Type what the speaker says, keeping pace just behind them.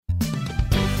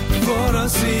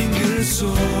single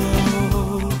soul,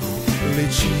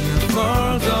 reaching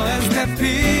further and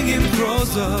stepping in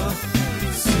closer.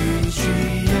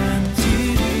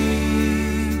 CGNTV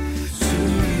to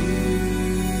you.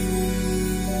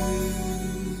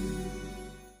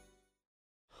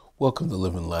 Welcome to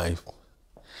Living Life.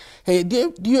 Hey,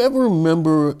 do you ever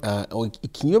remember, or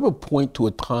can you ever point to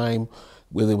a time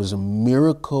where there was a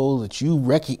miracle that you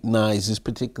recognize this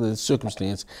particular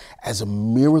circumstance as a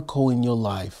miracle in your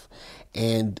life?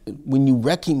 And when you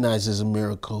recognize as a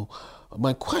miracle,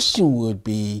 my question would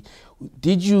be,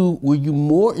 were you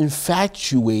more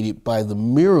infatuated by the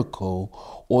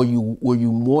miracle, or were you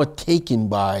more taken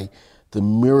by the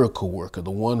miracle worker,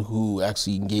 the one who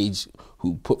actually engaged,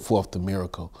 who put forth the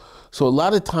miracle? So a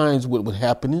lot of times what would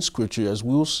happen in Scripture, as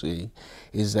we'll see,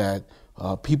 is that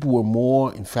people were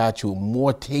more infatuated,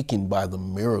 more taken by the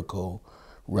miracle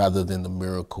rather than the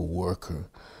miracle worker.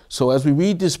 So as we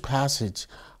read this passage,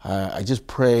 I just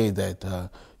pray that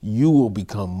you will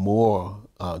become more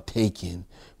taken,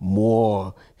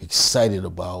 more excited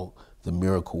about the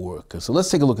miracle worker. So let's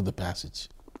take a look at the passage.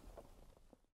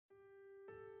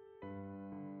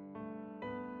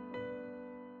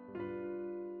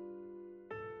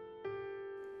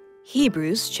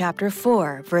 Hebrews chapter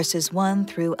 4, verses 1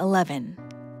 through 11.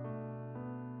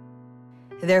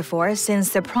 Therefore, since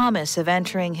the promise of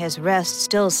entering his rest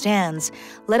still stands,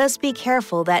 let us be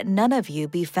careful that none of you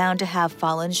be found to have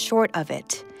fallen short of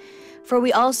it. For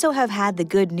we also have had the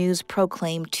good news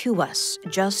proclaimed to us,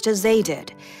 just as they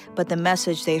did, but the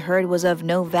message they heard was of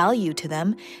no value to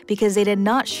them, because they did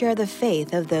not share the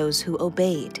faith of those who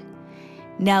obeyed.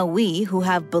 Now we who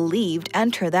have believed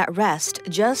enter that rest,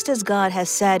 just as God has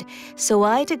said, "So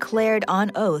I declared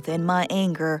on oath in my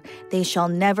anger, they shall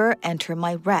never enter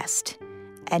my rest."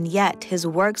 And yet his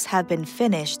works have been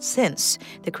finished since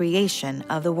the creation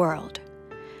of the world.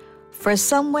 For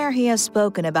somewhere he has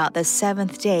spoken about the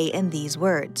seventh day in these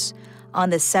words,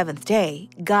 "On the seventh day,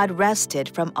 God rested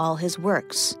from all his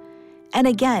works." And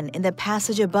again in the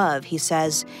passage above he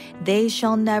says, "They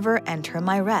shall never enter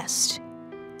my rest."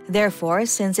 Therefore,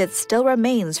 since it still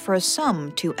remains for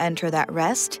some to enter that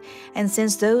rest, and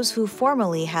since those who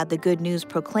formerly had the good news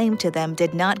proclaimed to them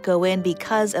did not go in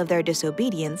because of their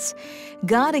disobedience,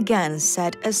 God again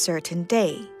set a certain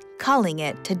day, calling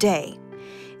it today.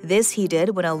 This he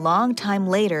did when a long time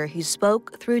later he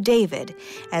spoke through David,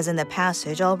 as in the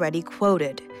passage already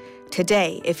quoted,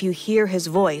 "Today, if you hear his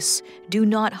voice, do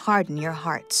not harden your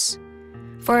hearts."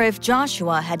 For if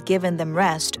Joshua had given them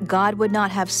rest, God would not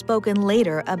have spoken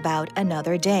later about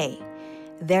another day.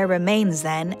 There remains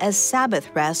then a Sabbath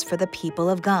rest for the people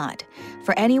of God.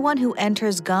 For anyone who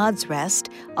enters God's rest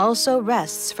also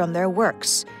rests from their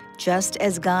works, just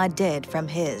as God did from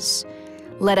his.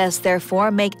 Let us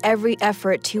therefore make every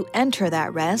effort to enter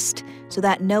that rest, so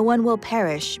that no one will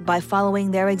perish by following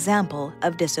their example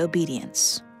of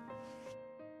disobedience.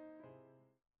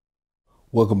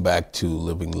 Welcome back to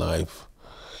Living Life.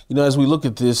 You know, as we look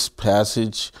at this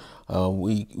passage,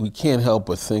 we can't help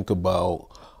but think about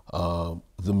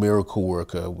the miracle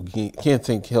worker. We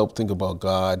can't help think about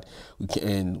God. We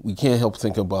can't help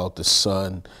think about the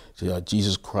Son,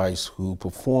 Jesus Christ, who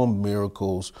performed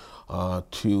miracles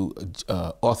to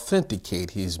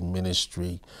authenticate his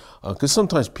ministry. Because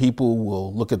sometimes people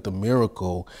will look at the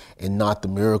miracle and not the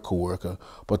miracle worker.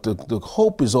 But the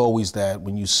hope is always that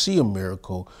when you see a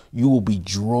miracle, you will be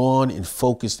drawn and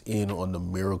focused in on the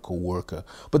miracle worker.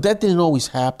 But that didn't always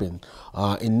happen.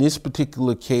 In this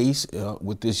particular case,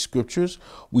 with these scriptures,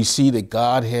 we see that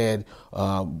God had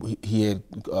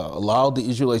allowed the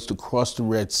Israelites to cross the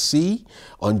Red Sea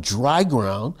on dry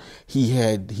ground.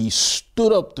 He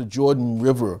stood up the Jordan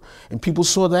River, and people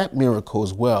saw that miracle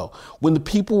as well. When the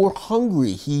people were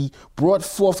hungry, he brought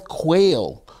forth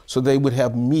quail so they would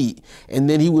have meat. And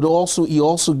then he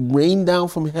also rained down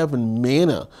from heaven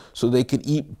manna so they could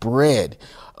eat bread.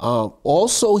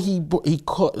 Also, he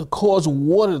caused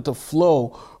water to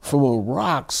flow from a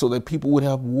rock so that people would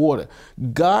have water.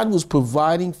 God was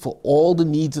providing for all the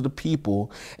needs of the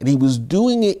people, and he was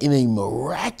doing it in a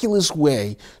miraculous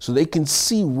way so they can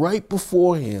see right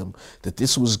before him that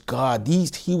this was God.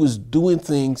 He was doing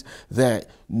things that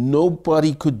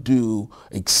nobody could do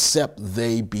except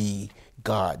they be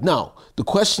God. Now, the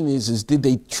question is did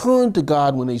they turn to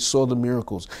God when they saw the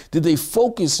miracles? Did they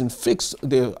focus and fix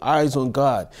their eyes on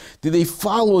God? Did they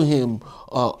follow him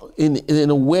in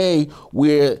a way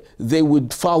where they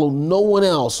would follow no one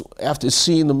else after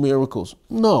seeing the miracles?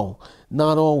 No,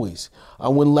 not always.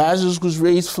 When Lazarus was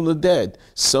raised from the dead,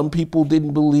 some people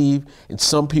didn't believe, and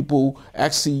some people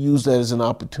actually used that as an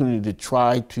opportunity to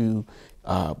try to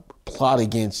plot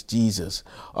against Jesus.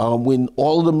 When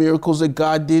all of the miracles that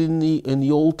God did in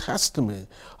the Old Testament,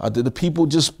 did the people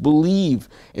just believe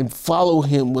and follow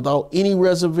him without any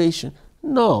reservation?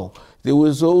 No. There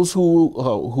was those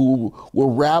who were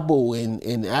rabble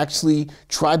and actually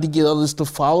tried to get others to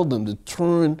follow them, to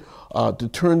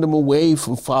turn them away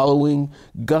from following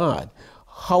God.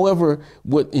 However,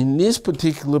 what in this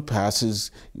particular passage,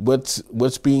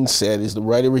 what's being said is the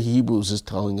writer of Hebrews is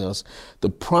telling us the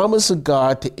promise of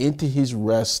God to enter his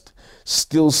rest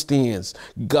still stands.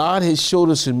 God has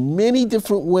showed us in many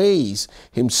different ways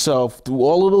himself through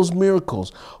all of those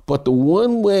miracles. But the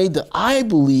one way that I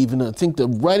believe, and I think the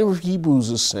writer of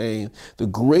Hebrews is saying, the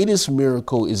greatest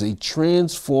miracle is a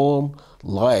transformed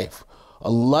life, a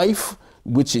life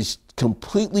which is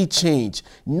completely changed,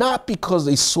 not because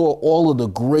they saw all of the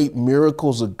great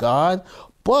miracles of God,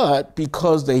 but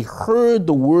because they heard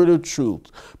the word of truth,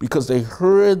 because they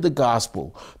heard the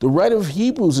gospel. The writer of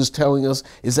Hebrews is telling us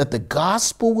is that the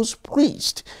gospel was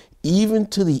preached even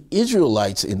to the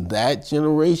Israelites in that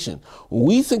generation. When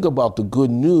we think about the good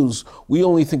news, we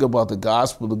only think about the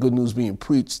gospel, the good news being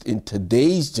preached in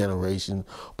today's generation.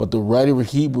 But the writer of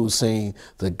Hebrews saying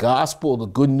the gospel, the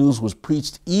good news was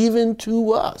preached even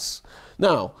to us.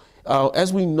 Now,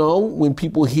 as we know, when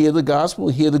people hear the gospel,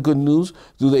 hear the good news,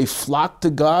 do they flock to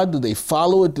God? Do they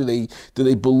follow it? Do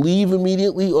they believe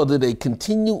immediately, or do they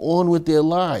continue on with their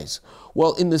lives?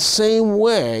 Well, in the same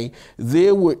way,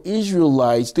 there were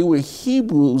Israelites, there were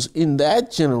Hebrews in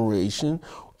that generation,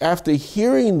 after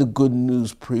hearing the good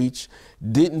news preached,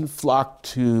 didn't flock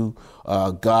to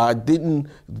God, didn't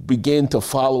begin to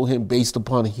follow him based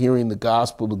upon hearing the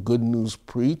gospel, the good news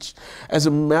preached. As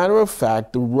a matter of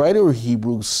fact, the writer of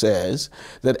Hebrews says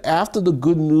that after the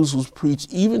good news was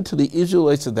preached, even to the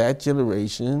Israelites of that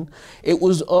generation, it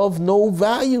was of no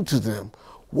value to them.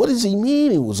 What does he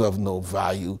mean it was of no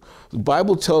value? The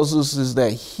Bible tells us is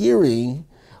that hearing,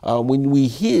 when we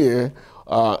hear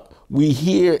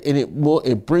and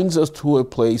it brings us to a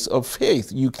place of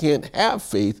faith. You can't have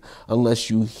faith unless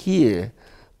you hear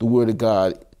the word of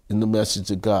God and the message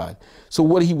of God. So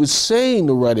what he was saying,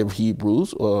 the writer of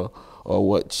Hebrews,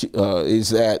 is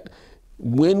that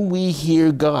when we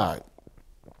hear God,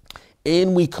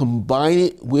 and we combine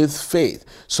it with faith.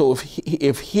 So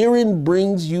if hearing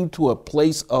brings you to a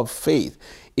place of faith,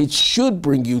 it should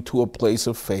bring you to a place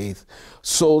of faith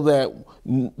so that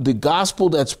the gospel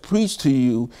that's preached to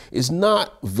you is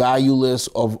not valueless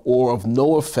or of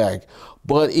no effect,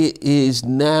 but it is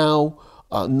now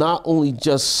not only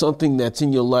just something that's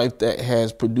in your life that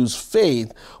has produced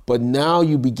faith, but now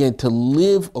you begin to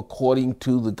live according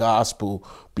to the gospel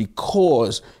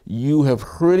because you have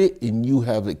heard it and you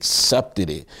have accepted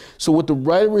it. So what the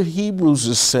writer of Hebrews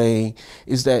is saying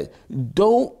is that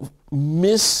don't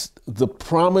miss the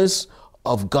promise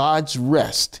of God's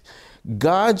rest.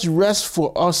 God's rest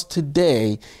for us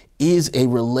today is a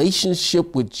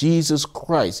relationship with Jesus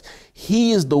Christ.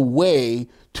 He is the way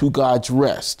to God's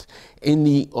rest. In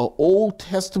the Old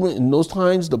Testament, in those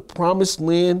times, the promised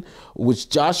land which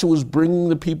Joshua was bringing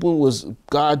the people was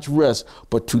God's rest.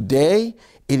 But today,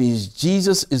 it is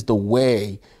Jesus is the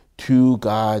way to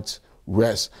God's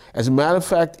rest. As a matter of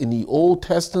fact, in the Old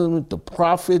Testament, the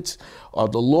prophets,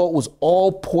 the Lord was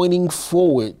all pointing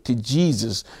forward to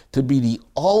Jesus to be the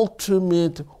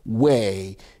ultimate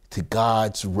way to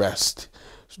God's rest.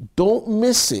 Don't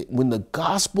miss it. When the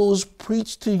gospel is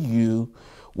preached to you,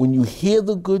 when you hear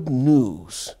the good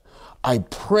news, I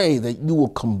pray that you will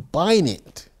combine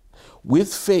it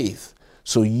with faith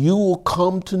so you will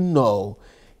come to know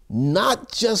not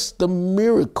just the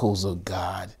miracles of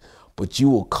God, but you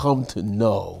will come to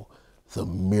know the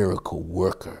miracle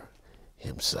worker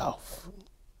himself.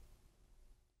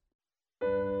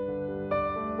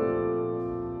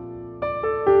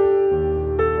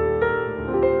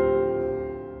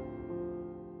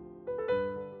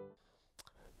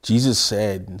 Jesus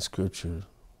said in Scripture,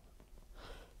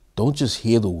 don't just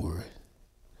hear the word,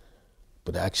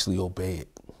 but actually obey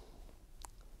it.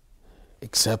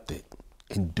 Accept it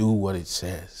and do what it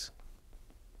says.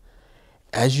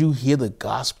 As you hear the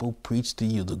gospel preached to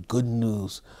you, the good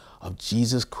news of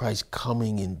Jesus Christ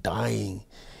coming and dying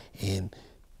and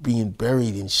being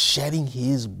buried and shedding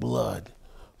his blood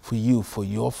for you, for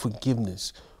your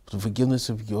forgiveness, for the forgiveness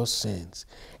of your sins,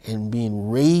 and being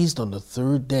raised on the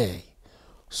third day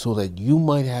so that you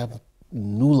might have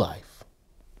new life.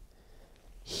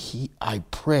 I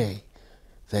pray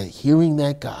that hearing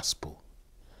that gospel,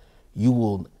 you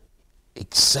will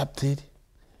accept it,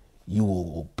 you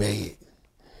will obey it,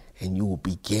 and you will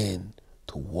begin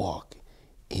to walk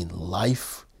in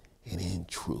life and in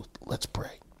truth. Let's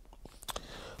pray.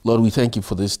 Lord, we thank you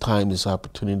for this time, this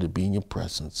opportunity to be in your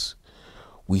presence.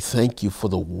 We thank you for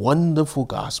the wonderful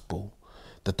gospel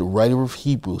that the writer of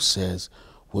Hebrews says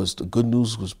was the good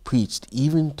news was preached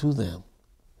even to them.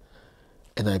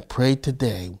 And I pray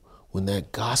today when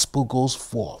that gospel goes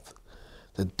forth,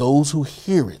 that those who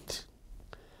hear it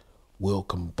will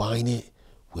combine it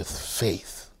with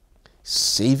faith,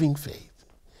 saving faith,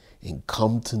 and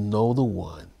come to know the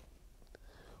one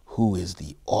who is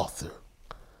the author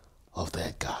of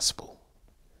that gospel.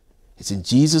 It's in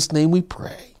Jesus' name we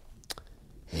pray.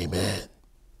 Amen.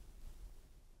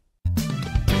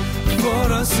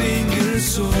 For a single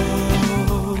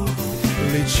soul,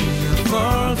 reaching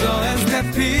further and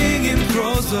stepping in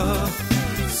closer.